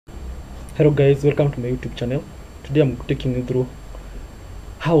Hello guys, welcome to my YouTube channel. Today I'm taking you through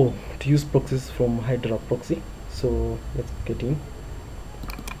how to use proxies from Hydraproxy. So let's get in.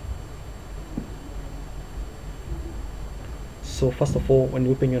 So first of all, when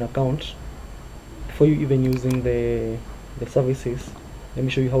you open your account, before you even using the services, let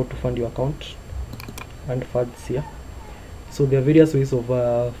me show you how to fund your account and funds here. So there are various ways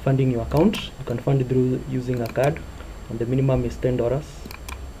of funding your account. You can fund it through using a card, and the minimum is $10.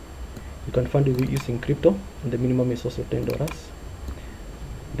 You can fund it using crypto, and the minimum is also $10.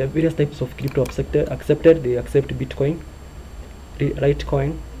 There are various types of crypto accepted. They accept Bitcoin,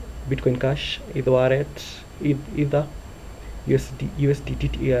 Litecoin, Bitcoin Cash, Ether Wallet, Ether, USDT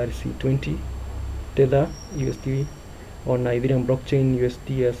ERC20, Tether, USD on Ethereum blockchain,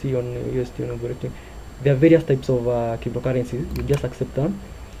 USDC on USD on blockchain. There are various types of cryptocurrencies. You just accept them.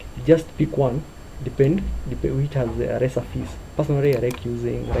 You just pick one, depend which has lesser fees. Personally, I like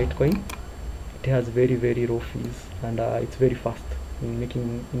using Litecoin. It has very low fees, and it's very fast in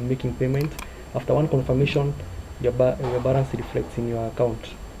making payment. After one confirmation, your balance reflects in your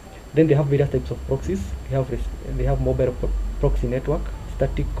account. Then they have various types of proxies. They have mobile proxy network,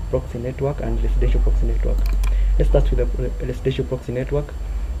 static proxy network, and residential proxy network. Let's start with the residential proxy network.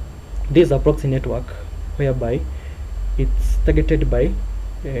 This is a proxy network whereby it's targeted by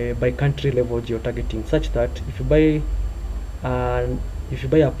country level geo-targeting, such that if you buy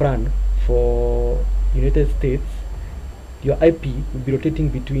a plan for United States, your IP will be rotating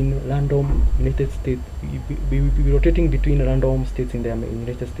between random United States. Will be rotating between random states in the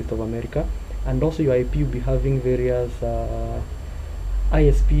United States of America, and also your IP will be having various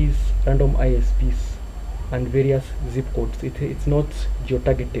ISPs, random ISPs, and various zip codes. It's not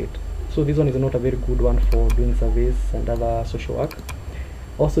geo-targeted. So this one is not a very good one for doing surveys and other social work.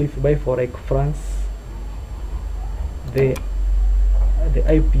 Also, if you buy for like France, the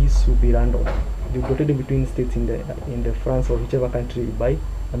IPs will be random. You're rotating between states in the France or whichever country you buy,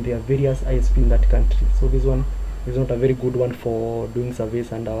 and there are various ISP in that country. So this one is not a very good one for doing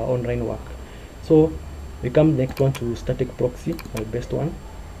surveys and our online work. So we come next one to static proxy, my best one.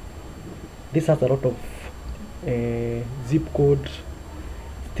 This has a lot of zip code,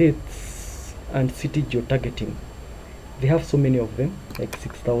 states, and city geo-targeting. They have so many of them, like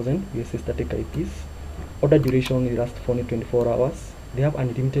 6,000 USA static IPs. Order duration will last for only 24 hours. They have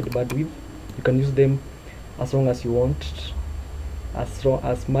unlimited bandwidth. You can use them as long as you want,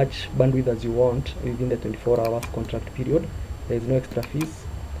 as much bandwidth as you want within the 24 hours contract period. There is no extra fees.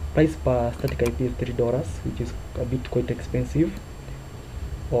 Price per static IP is $3, which is a bit quite expensive,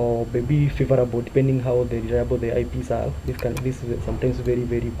 or maybe favorable depending how reliable the IPs are. This is sometimes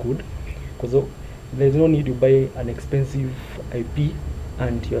very good, because there's no need to buy an expensive IP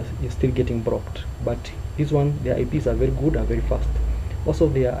and you're still getting blocked. But this one, their IPs are very good and very fast. Also,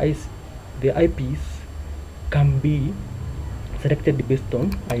 their IPs can be selected based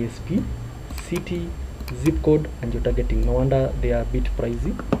on ISP, city, zip code, and geo-targeting. No wonder they are a bit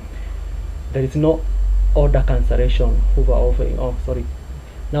pricey. There is no order cancellation over offering. Oh, sorry.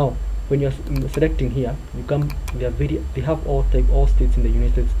 Now, when you're selecting here, you come. They have all states in the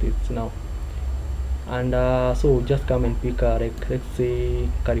United States now. And so just come and pick like, let's say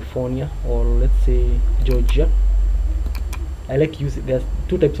California, or let's say Georgia. I like using, there's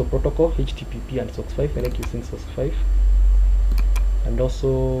two types of protocol, HTTP and Socks5. I like using Socks5. And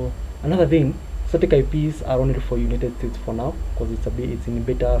also another thing, static IPs are only for United States for now, because it's in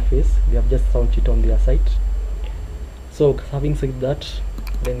beta phase. They have just launched it on their site. So having said that,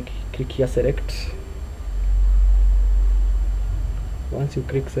 then click here, select. Once you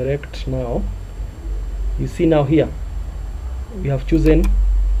click select, now you see now here we have chosen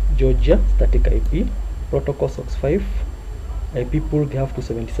Georgia static IP, protocol Socks5, IP pool. They have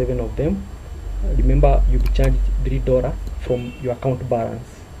 277 of them. Remember, you'll be charged $3 from your account balance.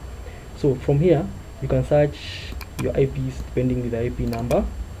 So from here you can search your IPs depending with the IP number.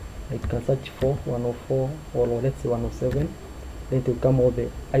 Like you can search for 104, or let's say 107. Then it will come all the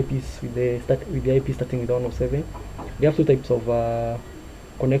IPs with the IP starting with 107. They have two types of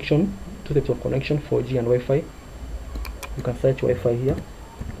connection, 4G and Wi-Fi. You can search Wi-Fi here,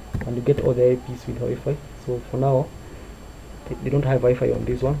 and you get all the IPs with Wi-Fi. So for now, they don't have Wi-Fi on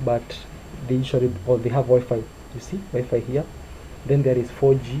this one, but they usually, or they have Wi-Fi. You see Wi-Fi here. Then there is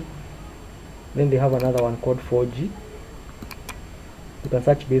 4G. Then they have another one called 4G. You can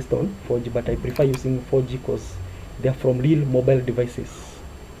search based on 4G, but I prefer using 4G because they are from real mobile devices,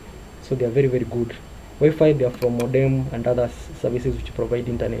 so they are very good. Wi-Fi, they are from modem and other services which provide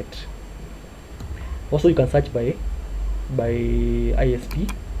internet. Also, you can search by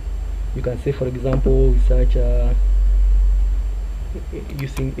ISP. You can say, for example, search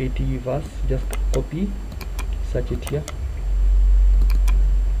using ATverse, just copy, search it here.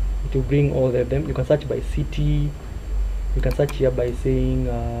 It will bring all of them. You can search by city. You can search here by saying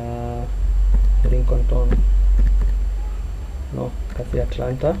Lincoln. No, you can say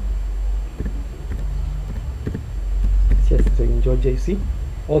Atlanta. Yes, so in Georgia, you see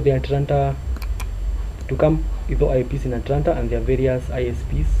all the Atlanta to come with all IPs in Atlanta and their various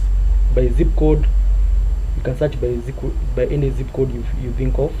ISPs. By zip code, you can search by any zip code you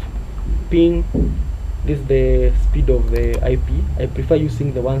think of. Ping, this is the speed of the IP. I prefer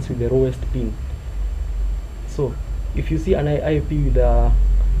using the ones with the lowest ping. So if you see an IP with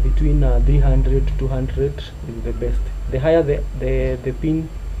between 300 to 200 is the best. The higher the ping,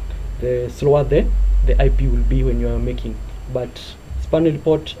 the slower the IP will be when you are making. But span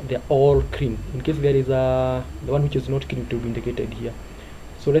report, they're all clean. In case there is the one which is not clean, to be indicated here.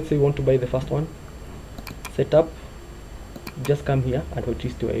 So let's say you want to buy the first one. Setup, just come here and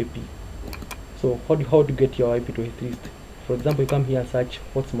hotlist your IP. So how to get your IP to hotlist? For example, you come here and search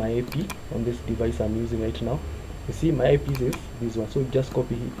what's my IP on this device I'm using right now. You see my IP is this one, so just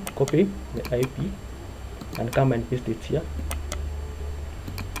copy the IP and come and paste it here.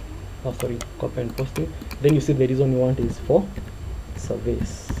 Oh sorry, copy and paste it. Then you see the reason you want is for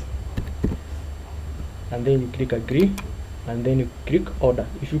service, and then you click agree, and then you click order.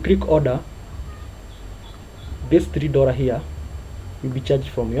 If you click order, this $3 here will be charged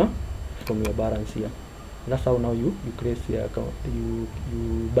from your balance here. That's how now you create your account. You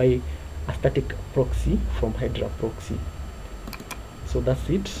buy a static proxy from Hydraproxy. So that's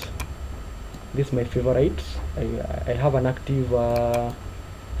it. This is my favorite. I have an active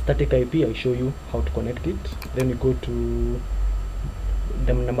static IP. I show you how to connect it. Then we go to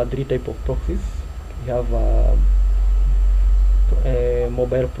the number 3 type of proxies. We have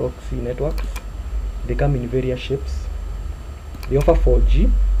mobile proxy networks. They come in various shapes. They offer 4G.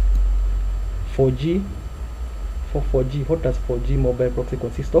 For 4G, what does 4G mobile proxy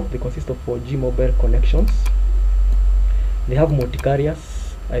consist of? They consist of 4G mobile connections. They have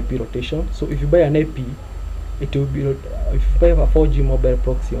multi-carriers IP rotation. So if you buy an IP, it will be, if you buy a 4G mobile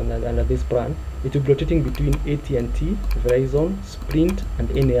proxy under this plan, it will be rotating between AT&T, Verizon, Sprint, and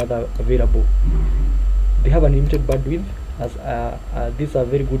any other available. They have unlimited bandwidth, as this is a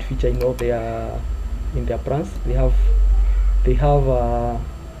very good feature in all in their plans. They have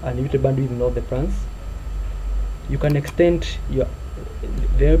unlimited bandwidth in all the plans. You can extend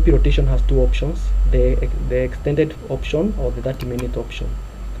the IP rotation has 2 options: the extended option or the 30-minute option.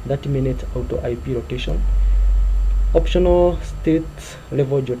 30-minute auto IP rotation. Optional state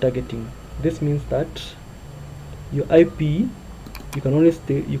level geotargeting. This means that your IP, you can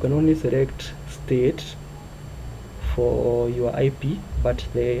only select state for your IP, but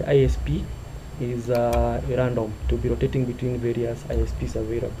the ISP is random, to be rotating between various ISPs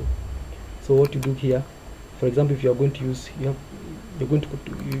available. So what you do here, for example, if you are going to use, you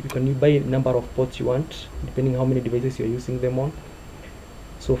can buy number of ports you want depending how many devices you are using them on.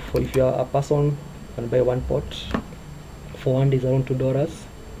 So if you are a person, you can buy 1 port. For one is around $2.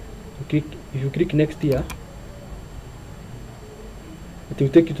 If you click next here, it will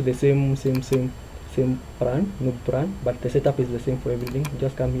take you to the same plan, no plan, but the setup is the same for everything.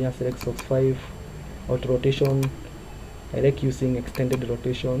 Just come here, select Socks5, auto rotation. I like using extended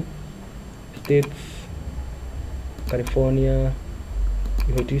rotation. States, California.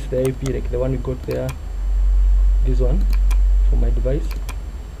 If it is the IP like the one we got there, this one for my device.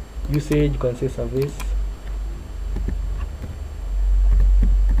 Usage, you can say service,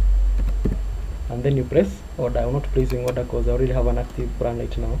 and then you press order. I'm not placing order because I already have an active plan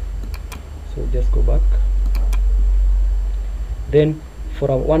right now, so just go back. Then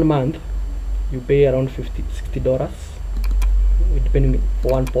for 1 month you pay around $60, depending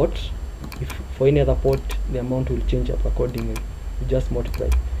for 1 port. If for any other port, the amount will change up accordingly. You just multiply.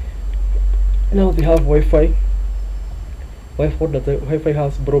 Now they have Wi-Fi. Wi-Fi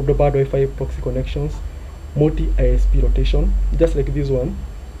has broadband Wi-Fi proxy connections, multi-ISP rotation, just like this one.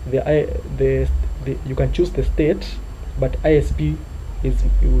 You can choose the state, but ISP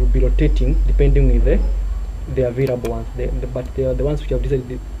will be rotating depending on the available ones. But they are the ones which have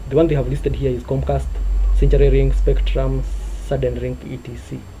decided. The one they have listed here is Comcast, CenturyLink, Spectrum, Suddenlink,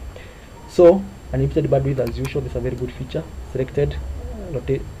 etc. So unlimited bandwidth as usual. This is a very good feature. Selected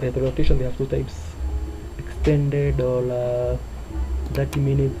the rotation. They have 2 types: extended or 30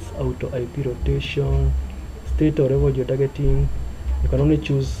 minutes auto IP rotation, state or level geotargeting. You can only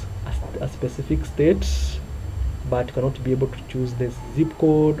choose a specific state, but you cannot be able to choose the zip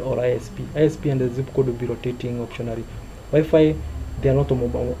code or ISP. ISP and the zip code will be rotating optionally. Wi-Fi, they are not on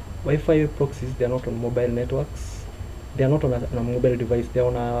mobile. Wi-Fi proxies, they are not on mobile networks. they are not on a mobile device, they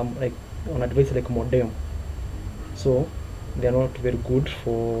are on a device like modem, so they are not very good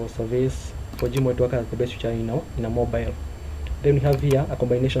for surveys for Gmail to work as the best feature in a mobile. Then we have here a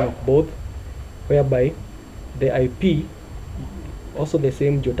combination of both, whereby the IP also the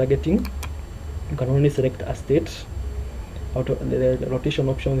same geotargeting. You can only select a state. Auto the rotation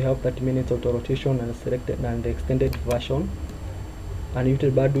option, we have 30 minutes auto rotation and selected, and the extended version.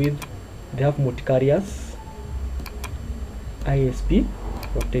 Unlimited bandwidth, they have multi-carriers ISP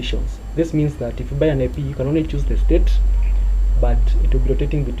rotations. This means that if you buy an IP, you can only choose the state, but it will be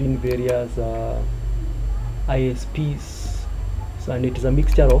rotating between various ISPs. So, and it is a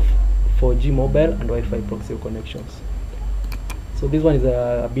mixture of 4G mobile and Wi-Fi proxy connections. So this one is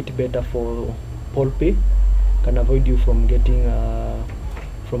a bit better for poll pay, can avoid you from getting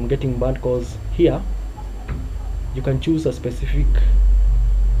banned, because here you can choose a specific.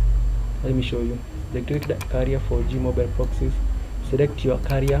 Let me show you. The click carrier for G mobile proxies. Select your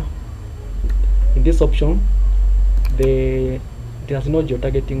carrier. In this option, there's no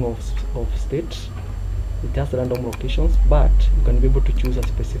geotargeting of state. It has random locations, but you can be able to choose a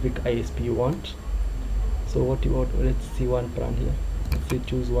specific ISP you want. So what you want? Let's see one plan here. Let's say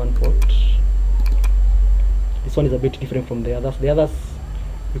choose one port. This one is a bit different from the others. The others,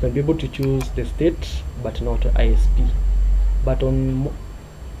 you can be able to choose the state, but not ISP. But on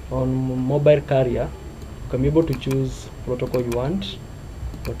mobile carrier, you can be able to choose protocol you want,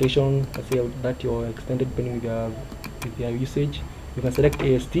 rotation, let's say that you're extended depending with your usage. You can select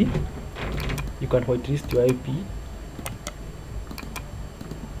AST. You can whitelist your IP. You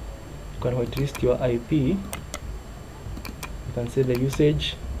can whitelist your IP. You can say the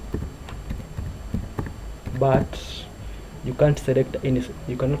usage, but you can't select any.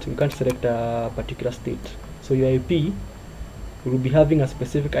 You can't select a particular state. So your IP will be having a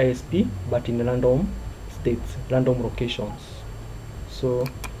specific ISP, but in random states, random locations. So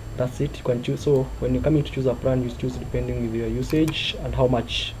that's it. You can choose. So when you're coming to choose a plan, you choose depending with your usage and how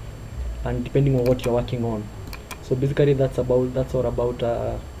much, and depending on what you're working on. So basically that's all about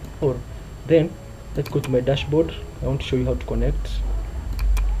or then let's go to my dashboard. I want to show you how to connect.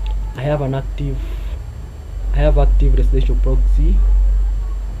 I have active residential proxy.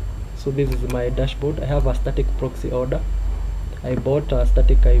 So this is my dashboard. I have a static proxy order. I bought a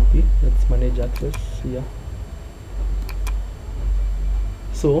static IP. Let's manage access here.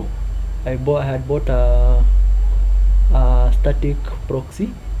 So I had bought a static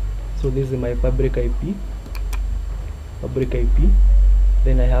proxy. So this is my public IP.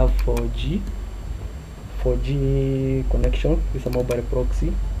 Then I have 4G connection. This is a mobile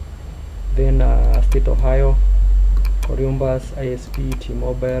proxy. Then State Ohio, Columbus, ISP,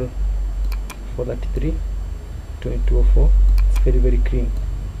 T-Mobile, 433, 2204. It's very, very clean.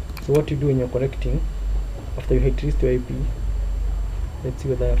 So what you do when you're connecting, after you whitelist your IP, let's see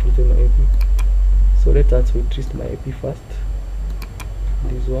whether I have written my IP. So let us whitelist my IP first.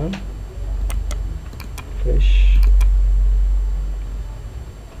 This one, fresh.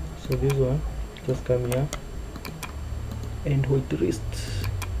 So this one, just come here and whitelist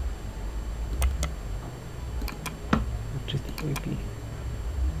IP.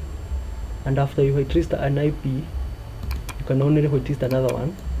 And after you whitelist an IP, you can only whitelist another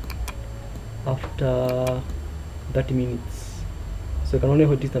one after 30 minutes. So you can only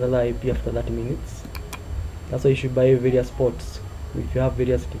whitelist another IP after 30 minutes. That's why you should buy various ports if you have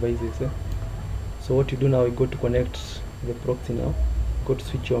various devices. So what you do now, you go to connect the proxy now. Go to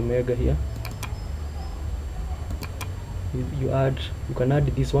switch your omega here. You can add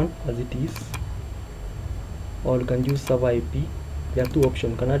this one as it is, or you can use server IP. There are two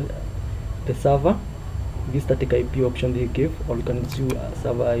options. You can add the server, this static IP option they give, or you can use a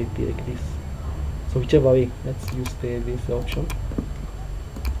server IP like this. So whichever way, let's use this option.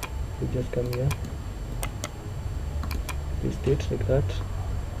 We just come here, paste it like that.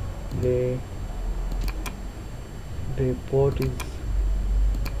 The port is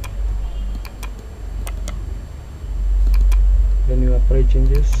then you apply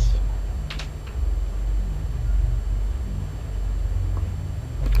changes.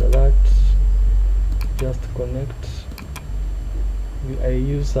 After that, just connect. I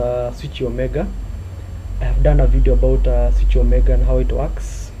use switch omega. I have done a video about switch omega and how it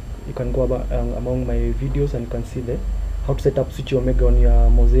works. You can go about among my videos and you can see how to set up switch omega on your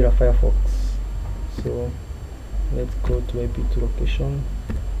Mozilla Firefox. So let's go to IP2 location.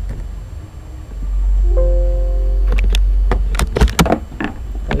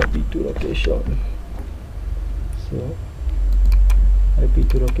 IP2 location. So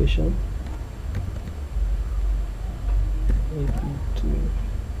IP2 location. IP2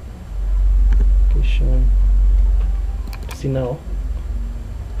 location. see now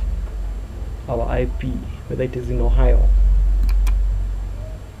our IP, whether it is in Ohio.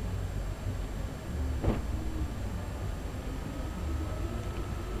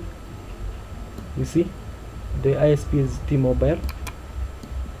 You see the ISP is T-Mobile,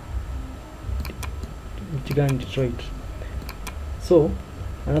 Michigan, Detroit. So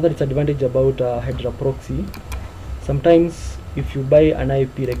another disadvantage about Hydraproxy, sometimes if you buy an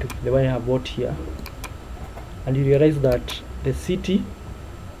IP like the one I have bought here, and you realize that the city,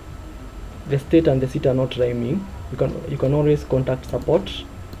 the state and the city are not rhyming, you can always contact support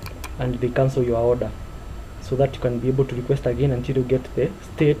and they cancel your order, so that you can be able to request again until you get the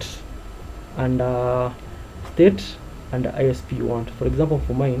state and ISP you want. For example,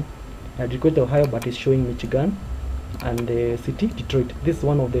 for mine, I had requested Ohio, but it's showing Michigan and the city Detroit. This is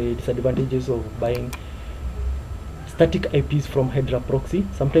one of the disadvantages of buying static IPs from Hydraproxy.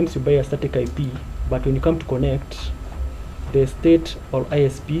 Sometimes you buy a static IP, but when you come to connect, the state or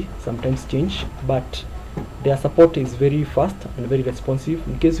ISP sometimes change, but their support is very fast and very responsive.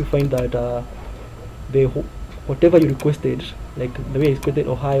 In case you find that whatever you requested, like the way I requested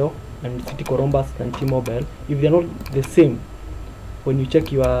Ohio and City Columbus and T-Mobile, if they're not the same, when you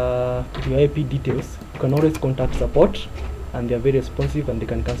check your IP details, you can always contact support and they are very responsive and they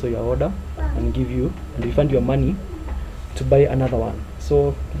can cancel your order and give you and refund your money to buy another one.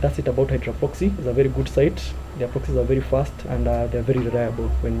 So that's it about Hydraproxy. It's a very good site. Their proxies are very fast and they're very reliable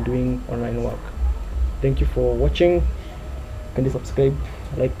when doing online work. Thank you for watching. Kindly subscribe,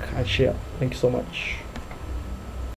 like and share. Thank you so much.